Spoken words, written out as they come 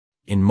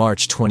In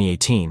March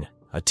 2018,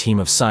 a team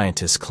of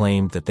scientists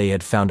claimed that they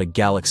had found a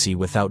galaxy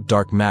without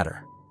dark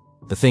matter.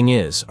 The thing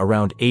is,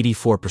 around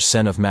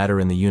 84% of matter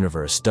in the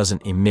universe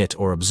doesn't emit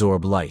or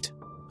absorb light.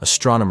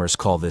 Astronomers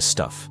call this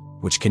stuff,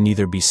 which can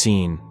neither be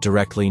seen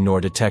directly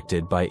nor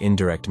detected by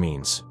indirect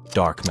means,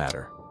 dark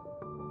matter.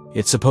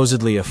 It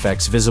supposedly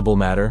affects visible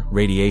matter,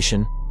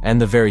 radiation, and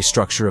the very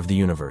structure of the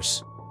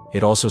universe.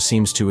 It also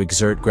seems to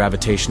exert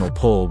gravitational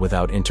pull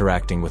without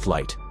interacting with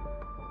light.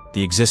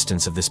 The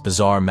existence of this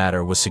bizarre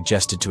matter was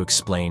suggested to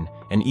explain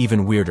an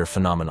even weirder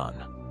phenomenon.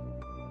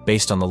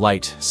 Based on the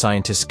light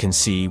scientists can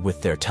see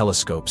with their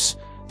telescopes,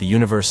 the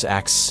universe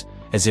acts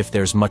as if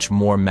there's much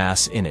more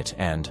mass in it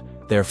and,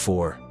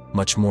 therefore,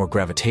 much more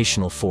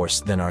gravitational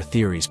force than our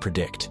theories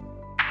predict.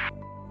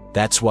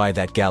 That's why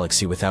that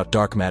galaxy without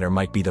dark matter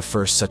might be the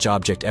first such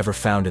object ever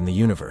found in the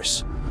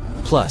universe.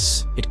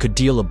 Plus, it could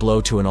deal a blow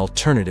to an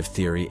alternative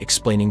theory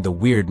explaining the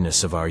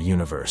weirdness of our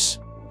universe.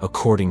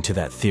 According to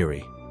that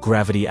theory,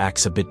 gravity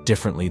acts a bit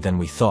differently than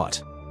we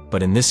thought,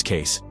 but in this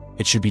case,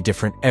 it should be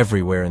different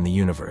everywhere in the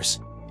universe,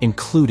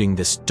 including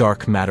this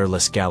dark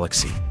matterless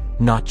galaxy,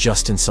 not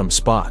just in some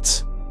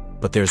spots.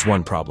 But there's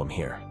one problem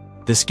here.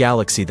 This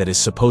galaxy that is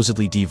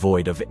supposedly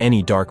devoid of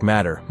any dark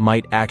matter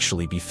might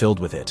actually be filled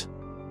with it.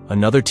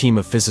 Another team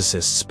of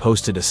physicists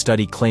posted a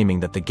study claiming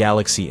that the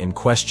galaxy in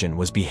question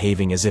was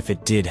behaving as if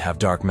it did have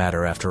dark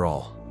matter after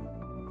all.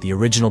 The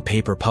original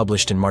paper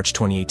published in March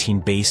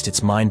 2018 based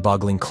its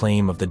mind-boggling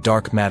claim of the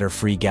dark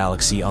matter-free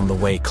galaxy on the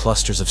way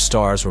clusters of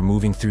stars were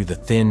moving through the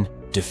thin,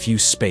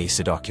 diffuse space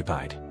it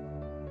occupied.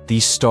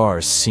 These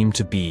stars seem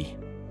to be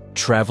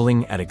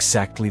traveling at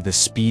exactly the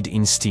speed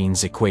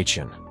Einstein's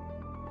equation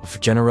of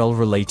general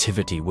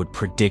relativity would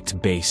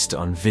predict based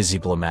on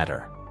visible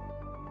matter.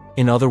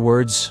 In other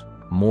words,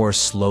 more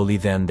slowly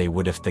than they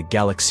would if the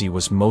galaxy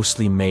was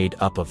mostly made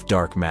up of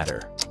dark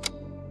matter.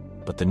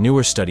 But the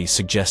newer study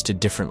suggested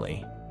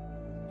differently.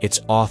 Its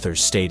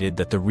authors stated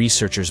that the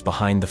researchers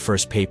behind the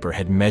first paper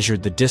had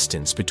measured the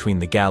distance between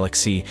the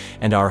galaxy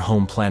and our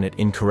home planet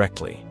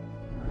incorrectly.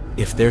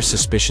 If their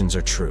suspicions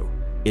are true,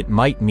 it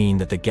might mean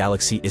that the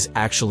galaxy is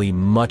actually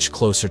much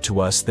closer to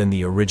us than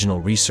the original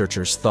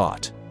researchers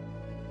thought.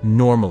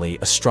 Normally,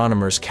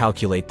 astronomers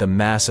calculate the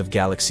mass of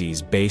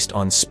galaxies based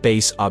on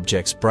space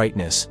objects'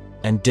 brightness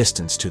and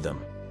distance to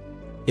them.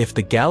 If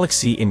the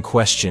galaxy in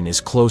question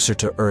is closer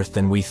to Earth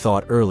than we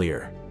thought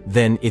earlier,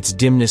 then its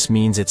dimness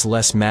means it's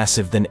less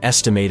massive than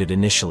estimated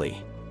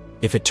initially.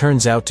 If it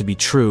turns out to be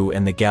true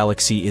and the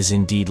galaxy is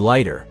indeed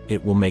lighter,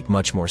 it will make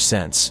much more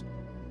sense.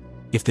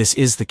 If this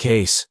is the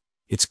case,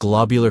 its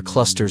globular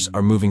clusters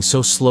are moving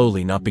so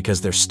slowly not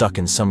because they're stuck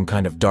in some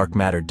kind of dark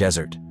matter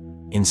desert.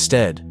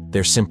 Instead,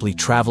 they're simply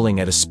traveling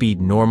at a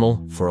speed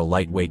normal for a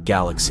lightweight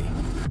galaxy.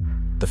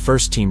 The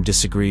first team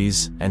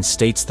disagrees and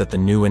states that the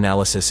new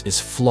analysis is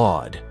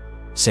flawed,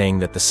 saying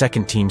that the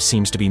second team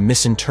seems to be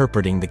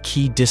misinterpreting the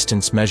key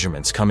distance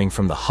measurements coming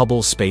from the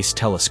Hubble Space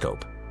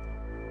Telescope.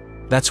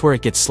 That's where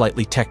it gets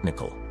slightly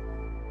technical.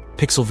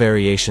 Pixel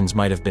variations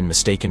might have been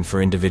mistaken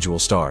for individual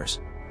stars.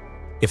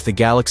 If the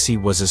galaxy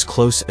was as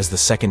close as the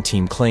second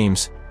team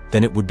claims,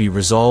 then it would be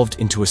resolved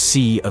into a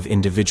sea of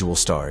individual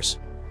stars.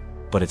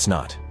 But it's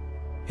not.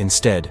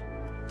 Instead,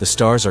 the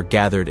stars are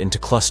gathered into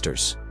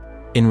clusters.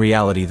 In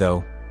reality,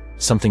 though,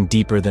 something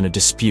deeper than a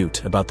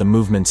dispute about the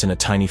movements in a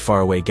tiny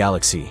faraway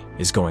galaxy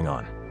is going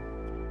on.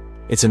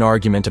 It's an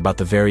argument about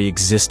the very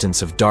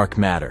existence of dark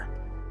matter.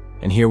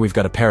 And here we've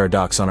got a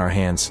paradox on our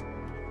hands.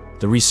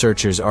 The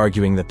researchers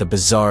arguing that the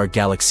bizarre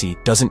galaxy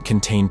doesn't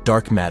contain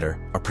dark matter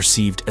are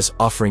perceived as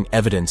offering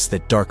evidence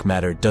that dark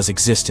matter does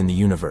exist in the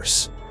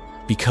universe.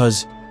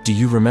 Because, do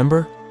you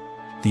remember?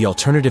 The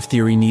alternative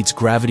theory needs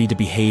gravity to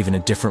behave in a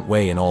different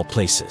way in all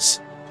places.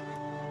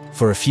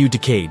 For a few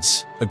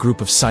decades, a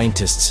group of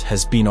scientists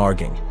has been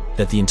arguing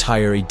that the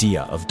entire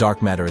idea of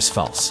dark matter is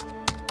false.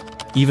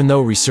 Even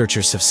though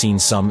researchers have seen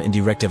some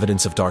indirect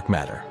evidence of dark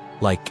matter,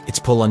 like its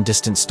pull on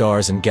distant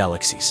stars and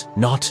galaxies,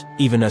 not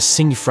even a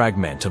single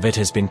fragment of it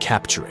has been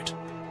captured.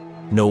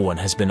 No one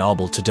has been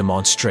able to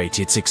demonstrate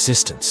its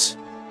existence.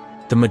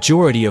 The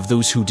majority of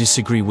those who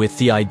disagree with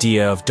the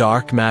idea of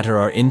dark matter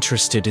are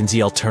interested in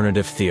the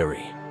alternative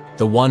theory,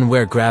 the one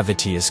where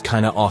gravity is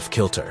kinda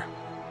off-kilter.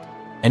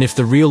 And if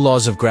the real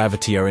laws of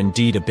gravity are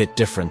indeed a bit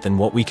different than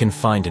what we can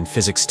find in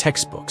physics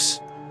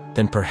textbooks,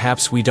 then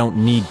perhaps we don't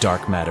need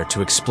dark matter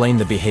to explain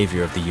the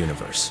behavior of the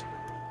universe.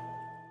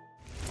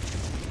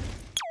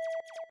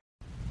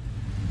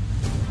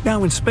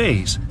 Now in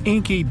space,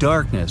 inky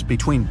darkness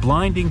between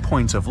blinding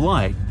points of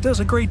light does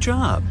a great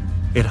job.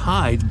 It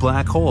hides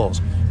black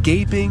holes,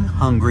 gaping,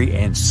 hungry,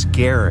 and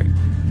scary.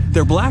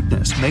 Their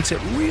blackness makes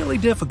it really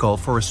difficult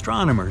for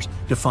astronomers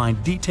to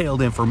find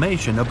detailed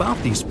information about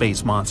these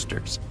space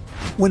monsters.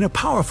 When a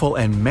powerful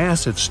and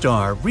massive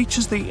star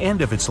reaches the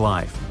end of its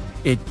life,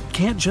 it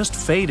can't just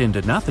fade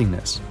into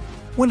nothingness.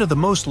 One of the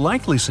most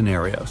likely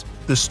scenarios,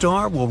 the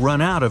star will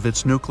run out of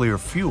its nuclear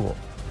fuel.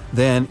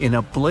 Then, in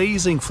a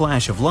blazing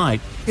flash of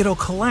light, it'll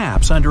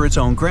collapse under its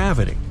own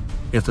gravity.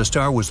 If the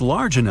star was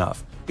large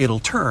enough, it'll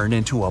turn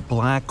into a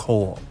black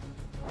hole.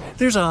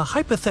 There's a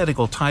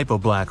hypothetical type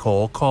of black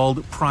hole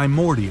called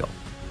primordial.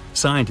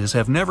 Scientists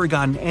have never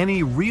gotten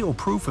any real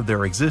proof of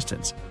their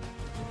existence.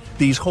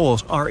 These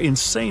holes are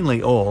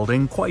insanely old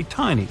and quite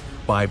tiny,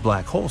 by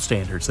black hole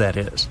standards that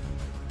is.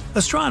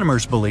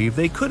 Astronomers believe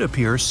they could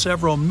appear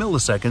several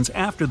milliseconds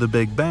after the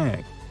Big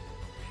Bang.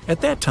 At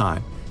that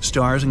time,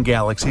 stars and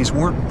galaxies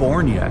weren't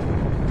born yet.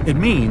 It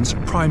means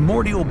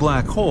primordial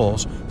black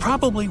holes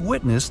probably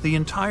witnessed the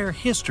entire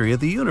history of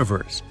the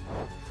universe.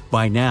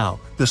 By now,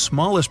 the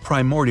smallest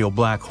primordial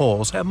black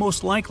holes have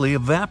most likely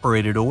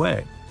evaporated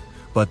away,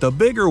 but the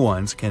bigger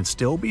ones can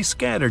still be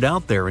scattered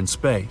out there in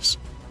space.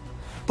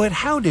 But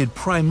how did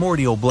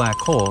primordial black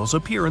holes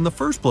appear in the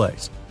first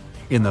place?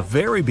 In the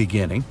very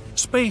beginning,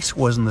 space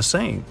wasn't the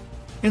same.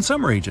 In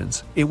some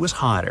regions, it was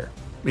hotter,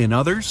 in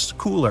others,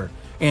 cooler,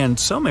 and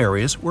some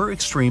areas were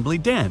extremely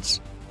dense.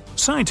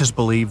 Scientists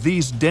believe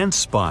these dense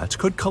spots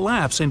could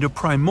collapse into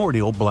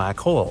primordial black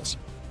holes.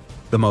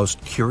 The most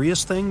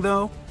curious thing,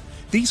 though?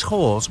 These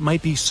holes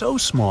might be so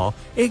small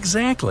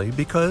exactly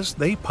because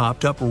they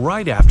popped up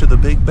right after the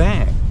Big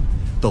Bang.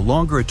 The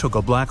longer it took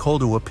a black hole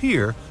to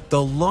appear,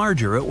 the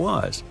larger it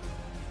was.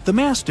 The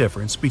mass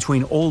difference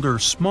between older,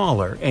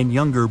 smaller, and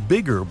younger,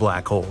 bigger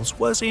black holes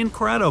was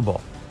incredible.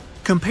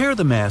 Compare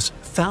the mass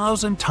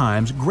 1,000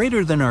 times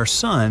greater than our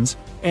Sun's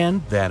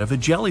and that of a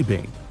jelly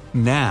bean.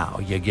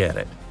 Now you get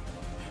it.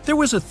 There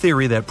was a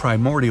theory that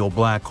primordial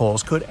black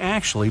holes could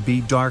actually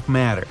be dark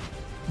matter.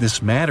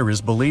 This matter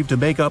is believed to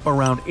make up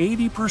around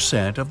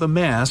 80% of the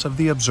mass of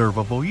the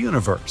observable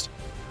universe.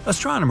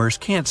 Astronomers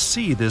can't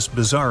see this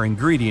bizarre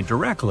ingredient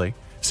directly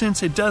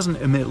since it doesn't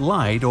emit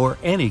light or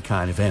any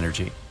kind of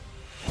energy.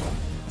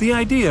 The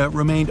idea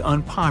remained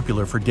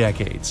unpopular for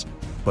decades,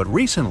 but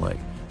recently,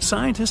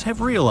 scientists have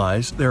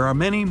realized there are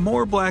many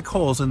more black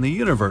holes in the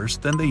universe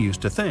than they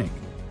used to think,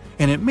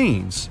 and it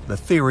means the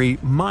theory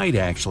might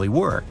actually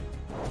work.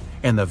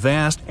 And the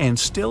vast and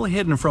still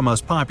hidden from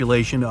us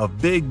population of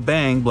Big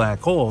Bang black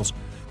holes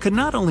could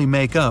not only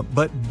make up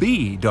but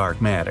be dark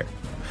matter.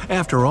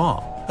 After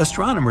all,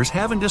 astronomers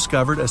haven't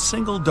discovered a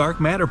single dark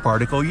matter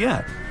particle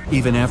yet,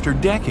 even after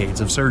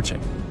decades of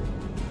searching.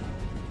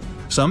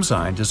 Some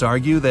scientists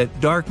argue that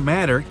dark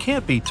matter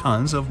can't be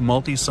tons of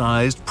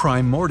multi-sized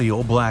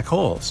primordial black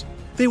holes.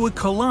 They would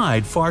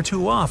collide far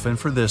too often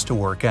for this to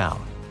work out.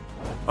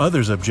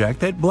 Others object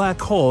that black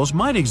holes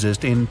might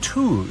exist in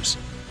twos,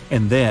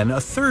 and then a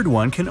third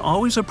one can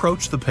always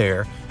approach the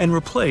pair and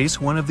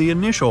replace one of the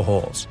initial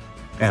holes.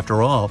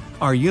 After all,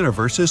 our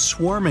universe is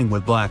swarming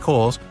with black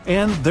holes,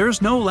 and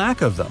there's no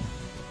lack of them.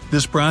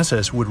 This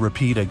process would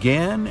repeat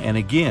again and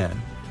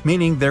again,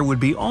 meaning there would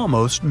be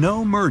almost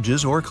no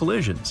merges or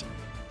collisions.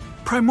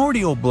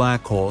 Primordial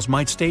black holes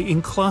might stay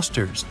in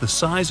clusters the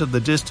size of the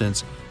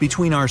distance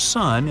between our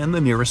Sun and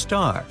the nearest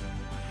star.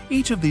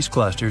 Each of these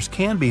clusters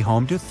can be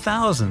home to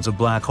thousands of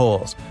black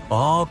holes,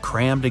 all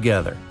crammed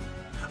together.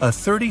 A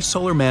 30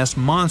 solar mass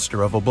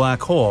monster of a black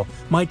hole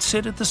might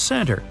sit at the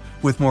center,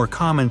 with more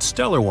common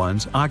stellar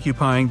ones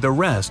occupying the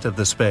rest of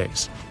the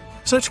space.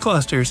 Such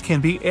clusters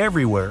can be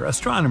everywhere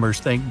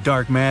astronomers think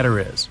dark matter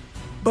is.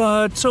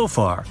 But so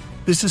far,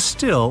 this is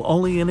still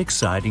only an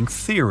exciting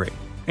theory,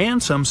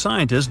 and some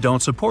scientists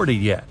don't support it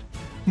yet.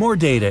 More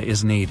data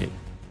is needed.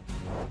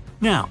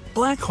 Now,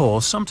 black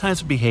holes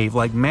sometimes behave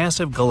like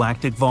massive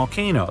galactic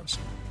volcanoes.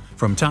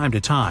 From time to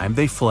time,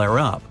 they flare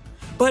up,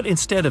 but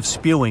instead of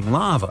spewing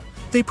lava,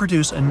 they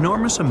produce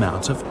enormous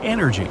amounts of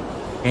energy,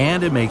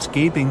 and it makes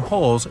gaping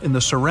holes in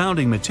the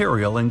surrounding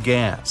material and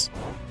gas.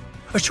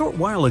 A short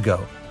while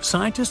ago,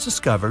 scientists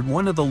discovered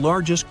one of the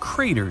largest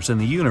craters in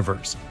the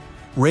universe.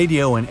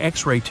 Radio and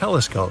X-ray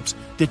telescopes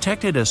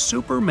detected a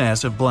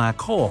supermassive black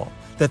hole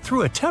that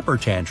threw a temper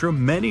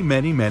tantrum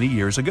many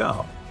years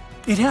ago.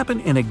 It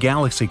happened in a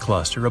galaxy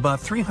cluster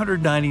about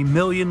 390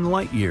 million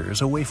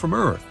light-years away from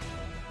Earth.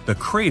 The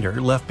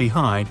crater left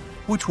behind,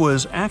 which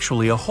was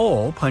actually a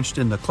hole punched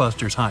in the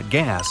cluster's hot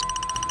gas,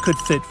 could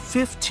fit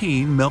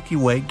 15 Milky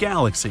Way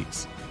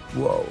galaxies.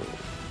 Whoa!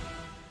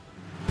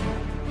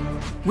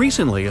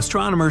 Recently,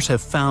 astronomers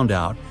have found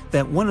out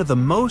that one of the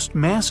most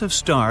massive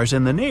stars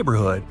in the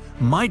neighborhood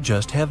might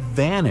just have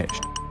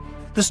vanished.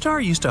 The star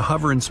used to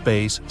hover in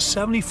space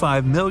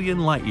 75 million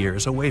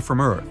light-years away from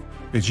Earth.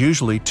 It's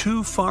usually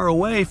too far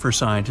away for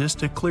scientists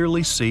to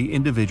clearly see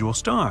individual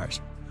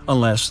stars,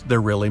 unless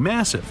they're really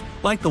massive,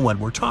 like the one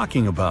we're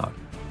talking about.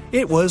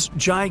 It was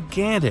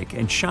gigantic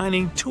and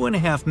shining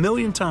 2.5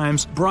 million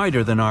times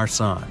brighter than our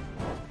Sun.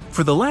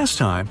 For the last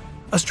time,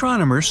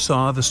 astronomers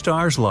saw the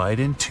star's light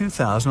in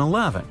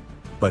 2011,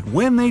 but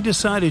when they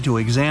decided to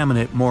examine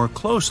it more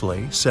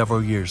closely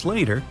several years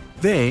later,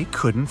 they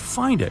couldn't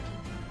find it.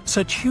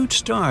 Such huge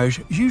stars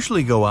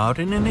usually go out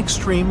in an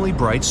extremely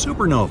bright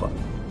supernova,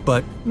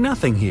 but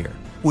nothing here,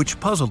 which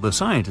puzzled the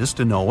scientists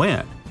to no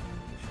end.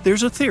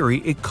 There's a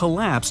theory it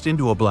collapsed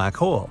into a black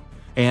hole,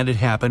 and it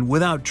happened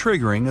without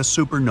triggering a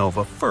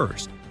supernova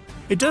first.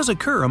 It does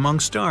occur among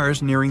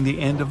stars nearing the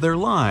end of their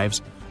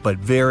lives, but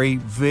very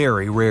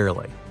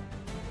rarely.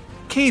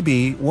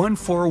 KB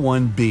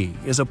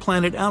 141b is a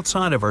planet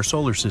outside of our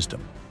solar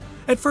system.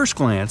 At first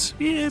glance,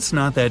 it's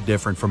not that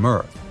different from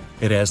Earth.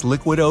 It has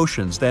liquid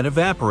oceans that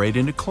evaporate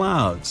into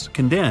clouds,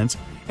 condense,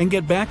 and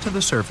get back to the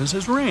surface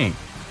as rain.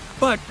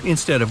 But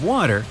instead of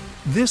water,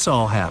 this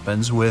all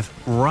happens with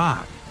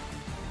rock.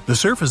 The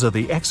surface of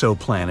the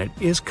exoplanet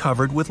is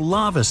covered with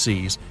lava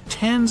seas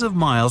tens of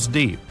miles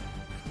deep.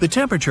 The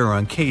temperature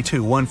on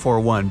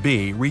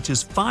K2141b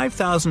reaches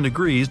 5,000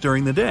 degrees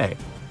during the day.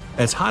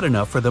 That's hot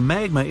enough for the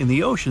magma in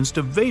the oceans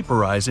to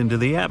vaporize into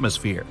the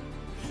atmosphere.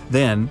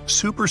 Then,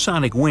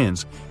 supersonic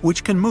winds,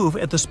 which can move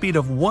at the speed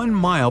of 1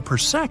 mile per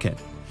second,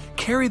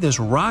 carry this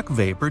rock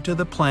vapor to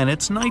the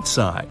planet's night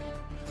side.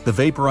 The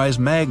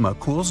vaporized magma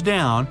cools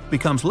down,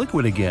 becomes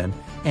liquid again,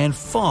 and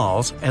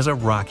falls as a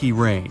rocky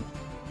rain.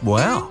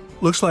 Well,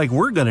 looks like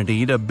we're gonna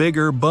need a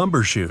bigger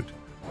bumbershoot.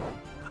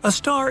 A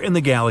star in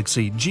the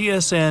galaxy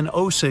GSN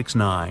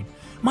 069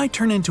 might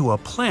turn into a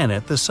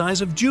planet the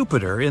size of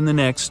Jupiter in the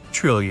next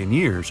trillion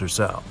years or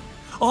so,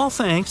 all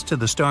thanks to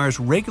the star's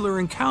regular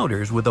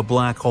encounters with a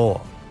black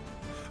hole.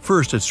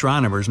 First,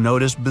 astronomers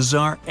noticed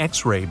bizarre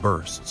X-ray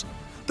bursts.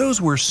 Those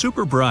were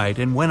super bright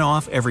and went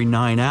off every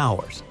 9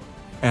 hours.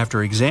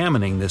 After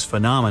examining this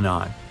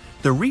phenomenon,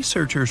 the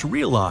researchers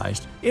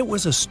realized it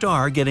was a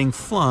star getting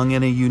flung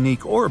in a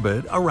unique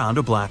orbit around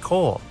a black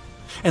hole,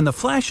 and the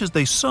flashes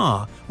they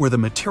saw were the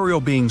material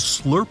being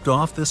slurped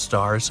off the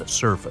star's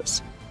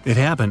surface. It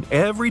happened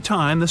every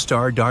time the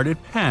star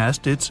darted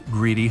past its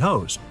greedy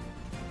host.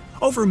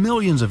 Over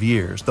millions of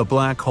years, the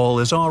black hole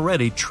has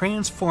already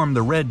transformed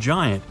the red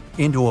giant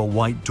into a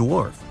white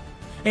dwarf,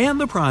 and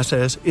the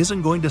process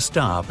isn't going to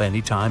stop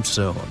anytime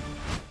soon.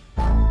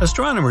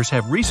 Astronomers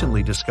have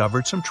recently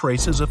discovered some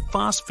traces of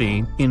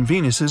phosphine in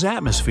Venus's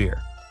atmosphere.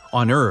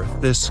 On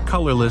Earth, this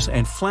colorless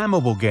and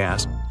flammable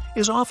gas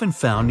is often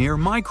found near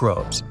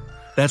microbes.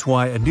 That's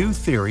why a new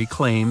theory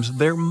claims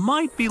there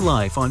might be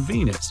life on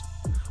Venus.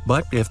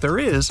 But if there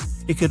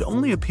is, it could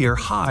only appear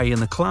high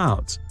in the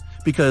clouds,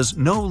 because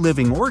no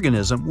living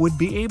organism would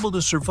be able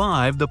to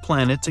survive the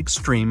planet's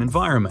extreme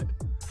environment.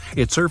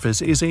 Its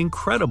surface is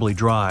incredibly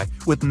dry,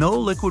 with no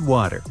liquid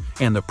water,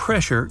 and the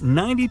pressure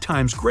 90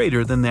 times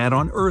greater than that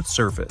on Earth's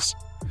surface.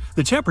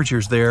 The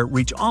temperatures there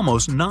reach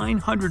almost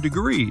 900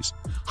 degrees,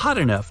 hot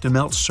enough to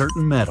melt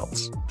certain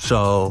metals.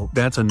 So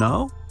that's a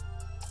no?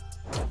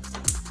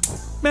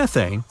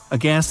 Methane, a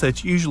gas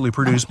that's usually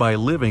produced by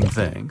living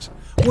things,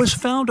 was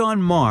found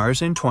on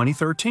Mars in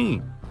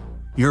 2013.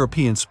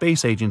 European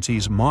Space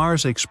Agency's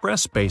Mars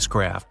Express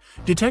spacecraft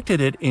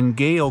detected it in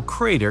Gale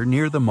Crater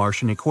near the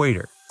Martian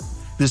equator.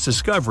 This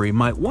discovery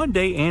might one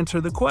day answer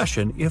the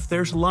question if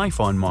there's life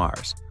on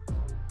Mars.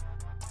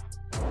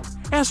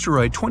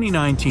 Asteroid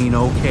 2019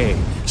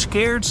 OK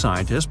scared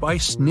scientists by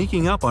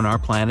sneaking up on our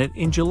planet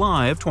in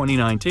July of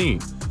 2019.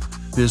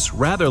 This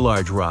rather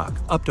large rock,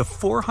 up to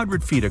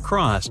 400 feet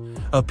across,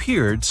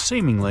 appeared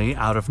seemingly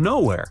out of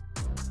nowhere.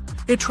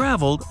 It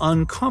traveled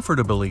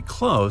uncomfortably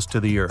close to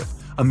the Earth,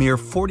 a mere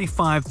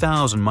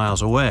 45,000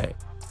 miles away.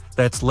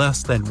 That's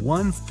less than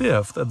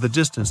 1/5 of the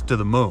distance to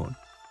the Moon.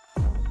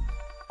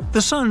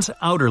 The Sun's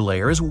outer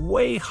layer is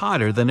way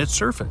hotter than its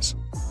surface.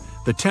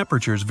 The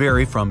temperatures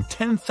vary from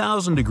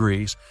 10,000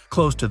 degrees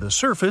close to the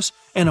surface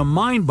and a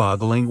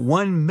mind-boggling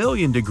 1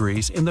 million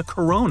degrees in the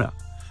corona.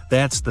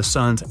 That's the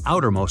Sun's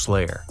outermost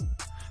layer.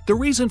 The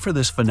reason for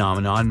this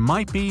phenomenon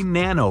might be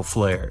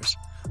nanoflares.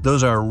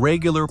 Those are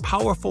regular,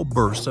 powerful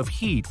bursts of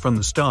heat from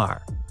the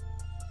star.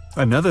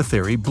 Another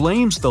theory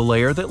blames the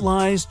layer that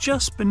lies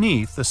just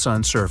beneath the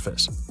Sun's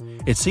surface.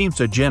 It seems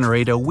to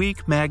generate a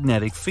weak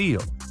magnetic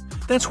field.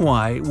 That's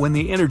why, when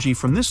the energy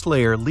from this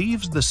layer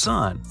leaves the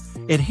Sun,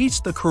 it heats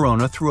the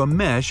corona through a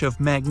mesh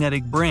of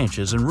magnetic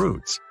branches and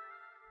roots.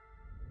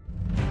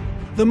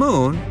 The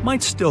Moon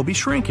might still be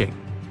shrinking.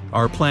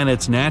 Our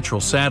planet's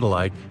natural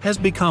satellite has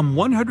become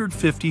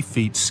 150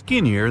 feet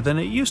skinnier than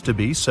it used to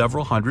be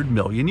several hundred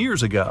million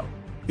years ago.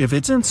 If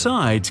its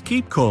insides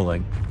keep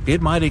cooling,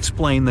 it might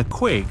explain the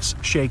quakes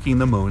shaking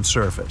the Moon's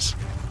surface.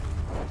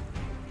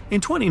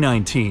 In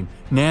 2019,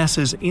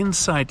 NASA's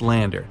InSight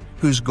lander,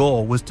 whose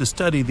goal was to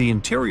study the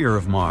interior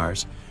of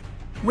Mars,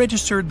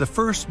 registered the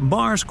first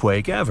Mars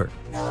quake ever.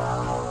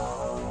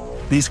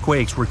 These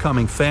quakes were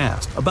coming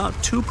fast, about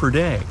 2 per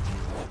day.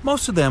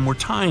 Most of them were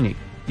tiny.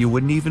 You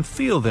wouldn't even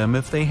feel them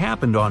if they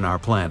happened on our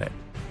planet.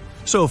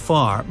 So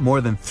far, more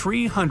than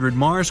 300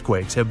 Mars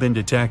quakes have been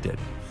detected.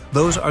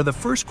 Those are the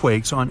first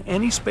quakes on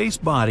any space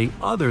body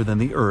other than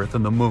the Earth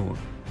and the Moon.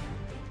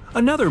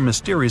 Another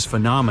mysterious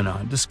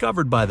phenomenon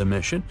discovered by the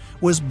mission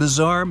was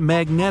bizarre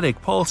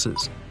magnetic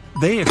pulses.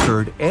 They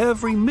occurred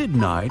every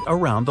midnight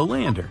around the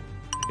lander.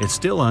 It's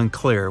still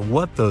unclear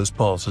what those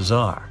pulses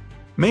are.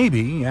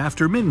 Maybe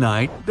after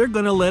midnight they're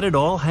gonna let it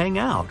all hang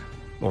out,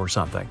 or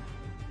something.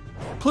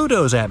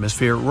 Pluto's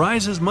atmosphere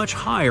rises much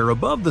higher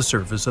above the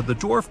surface of the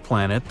dwarf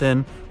planet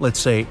than, let's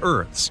say,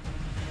 Earth's.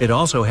 It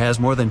also has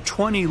more than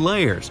 20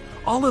 layers,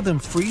 all of them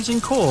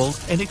freezing cold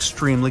and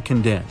extremely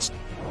condensed.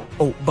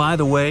 Oh, by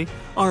the way,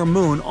 our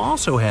Moon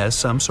also has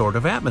some sort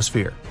of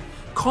atmosphere.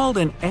 Called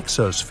an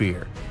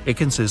exosphere, it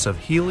consists of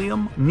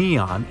helium,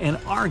 neon, and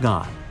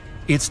argon.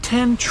 It's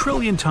 10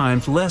 trillion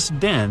times less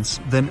dense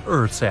than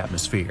Earth's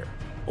atmosphere.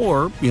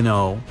 Or,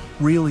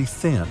 really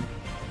thin.